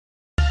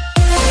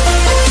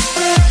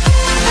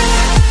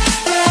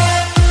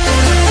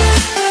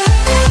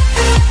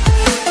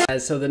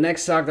guys, so the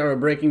next stock that we're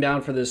breaking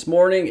down for this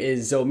morning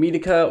is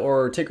ZOMEDICA,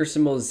 or ticker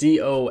symbol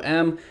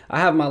ZOM. I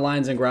have my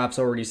lines and graphs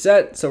already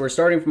set, so we're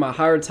starting from a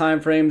higher time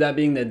frame, that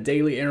being the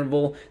daily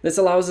interval. This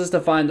allows us to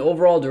find the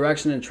overall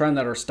direction and trend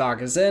that our stock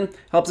is in,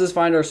 helps us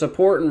find our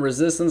support and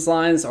resistance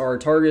lines, our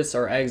targets,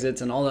 our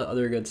exits, and all that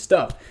other good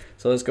stuff.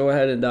 So let's go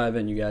ahead and dive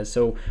in, you guys.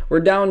 So we're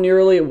down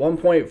nearly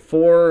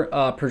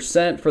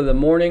 1.4% for the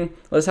morning.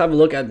 Let's have a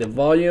look at the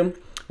volume.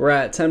 We're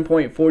at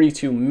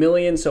 10.42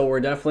 million, so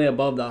we're definitely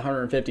above the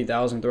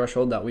 150,000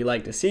 threshold that we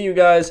like to see, you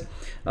guys.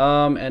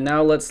 And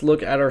now let's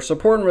look at our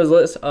support and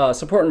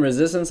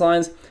resistance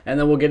lines, and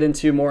then we'll get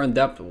into more in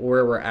depth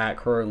where we're at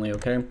currently.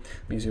 Okay,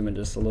 let me zoom in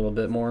just a little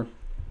bit more.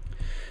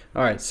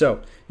 All right,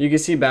 so you can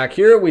see back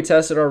here we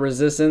tested our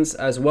resistance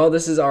as well.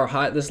 This is our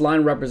high. This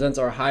line represents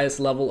our highest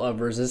level of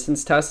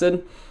resistance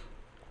tested.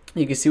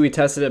 You can see we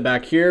tested it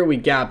back here. We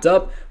gapped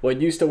up. What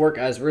used to work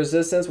as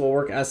resistance will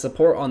work as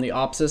support on the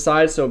opposite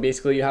side. So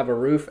basically you have a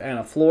roof and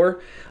a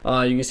floor.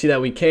 You can see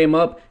that we came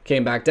up,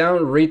 came back down,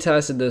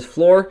 retested this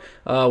floor.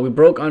 We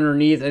broke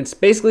underneath and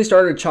basically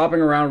started chopping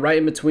around right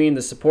in between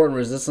the support and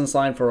resistance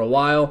line for a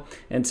while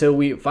until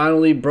we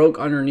finally broke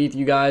underneath,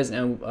 you guys,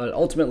 and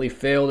ultimately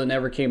failed and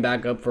never came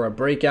back up for a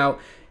breakout.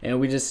 And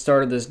we just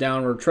started this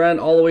downward trend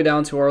all the way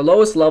down to our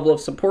lowest level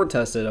of support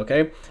tested,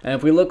 okay? And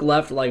if we look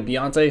left, like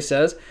Beyonce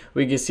says,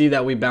 we can see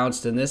that we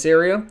bounced in this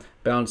area,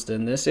 bounced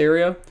in this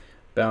area,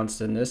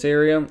 bounced in this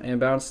area, and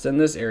bounced in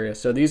this area.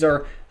 So these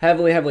are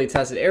heavily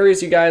tested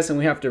areas, you guys, and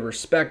we have to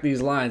respect these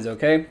lines,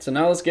 okay? So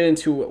now let's get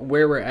into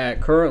where we're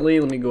at currently.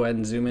 Let me go ahead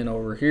and zoom in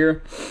over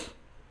here.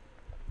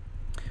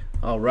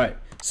 All right.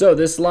 So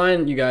this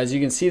line, you guys, you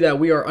can see that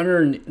we are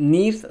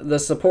underneath the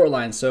support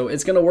line. So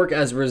it's going to work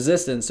as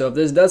resistance. So if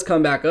this does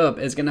come back up,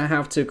 it's going to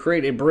have to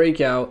create a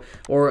breakout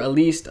or at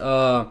least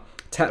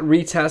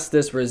retest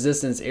this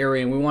resistance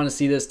area. And we want to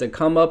see this to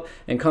come up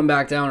and come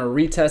back down or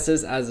retest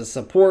this as a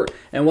support.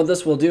 And what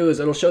this will do is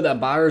it'll show that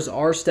buyers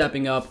are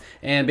stepping up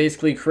and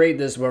basically create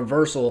this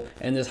reversal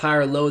and this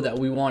higher low that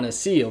we want to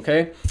see,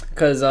 okay?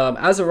 Because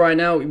as of right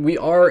now, we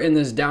are in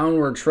this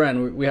downward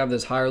trend. We have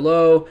this higher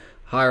low,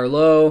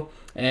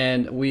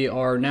 and we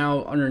are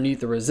now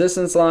underneath the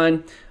resistance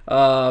line.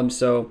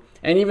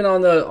 And even on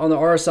the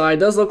RSI, it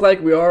does look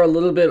like we are a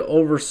little bit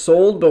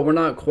oversold, but we're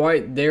not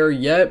quite there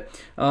yet.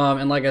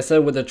 And like I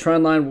said, with the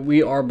trend line,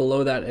 we are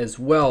below that as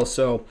well.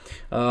 So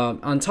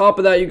on top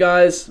of that, you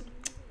guys,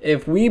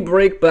 if we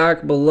break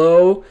back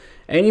below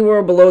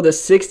anywhere below the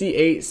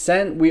 68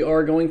 cent, we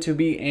are going to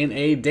be in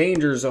a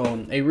danger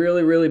zone, a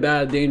really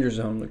bad danger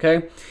zone,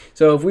 okay?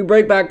 So if we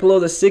break back below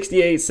the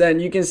 68 cent,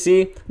 you can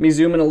see, let me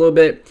zoom in a little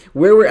bit,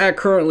 where we're at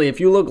currently.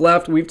 If you look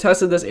left, we've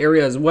tested this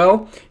area as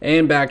well,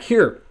 and back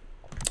here.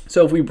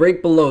 So if we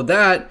break below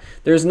that,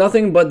 there's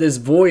nothing but this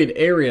void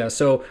area.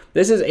 So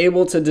this is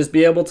able to just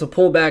be able to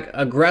pull back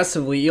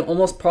aggressively,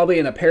 almost probably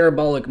in a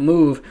parabolic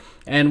move,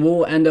 and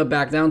we'll end up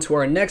back down to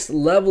our next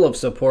level of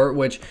support,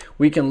 which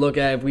we can look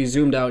at if we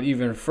zoomed out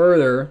even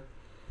further.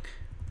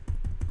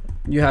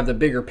 You have the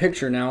bigger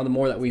picture now, the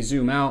more that we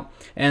zoom out.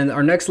 And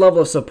our next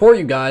level of support,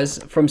 you guys,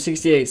 from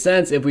 68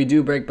 cents, if we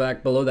do break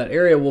back below that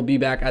area, we'll be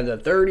back at the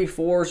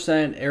 34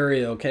 cent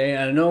area, okay?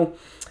 And I know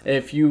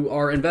if you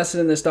are invested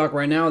in this stock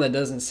right now, that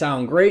doesn't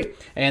sound great,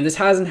 and this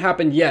hasn't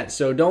happened yet,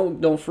 so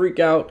don't freak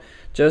out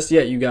just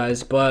yet, you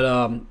guys.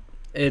 But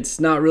it's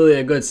not really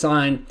a good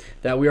sign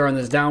that we are in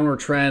this downward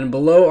trend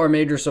below our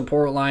major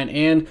support line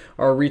and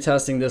are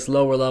retesting this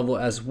lower level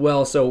as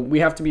well. So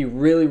we have to be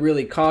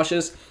really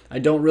cautious. I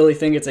don't really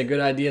think it's a good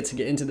idea to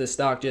get into this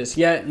stock just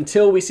yet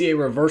until we see a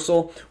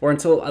reversal or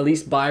until at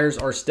least buyers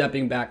are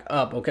stepping back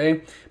up,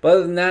 okay? But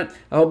other than that,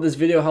 I hope this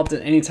video helped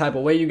in any type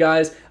of way, you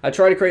guys. I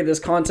try to create this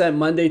content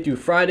Monday through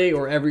Friday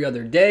or every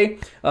other day.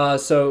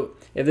 So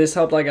if this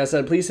helped, like I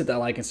said, please hit that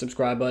like and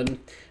subscribe button.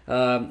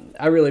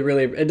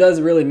 It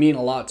does really mean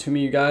a lot to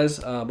me, you guys.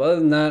 But other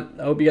than that,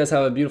 I hope you guys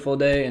have a beautiful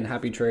day and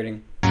happy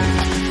trading.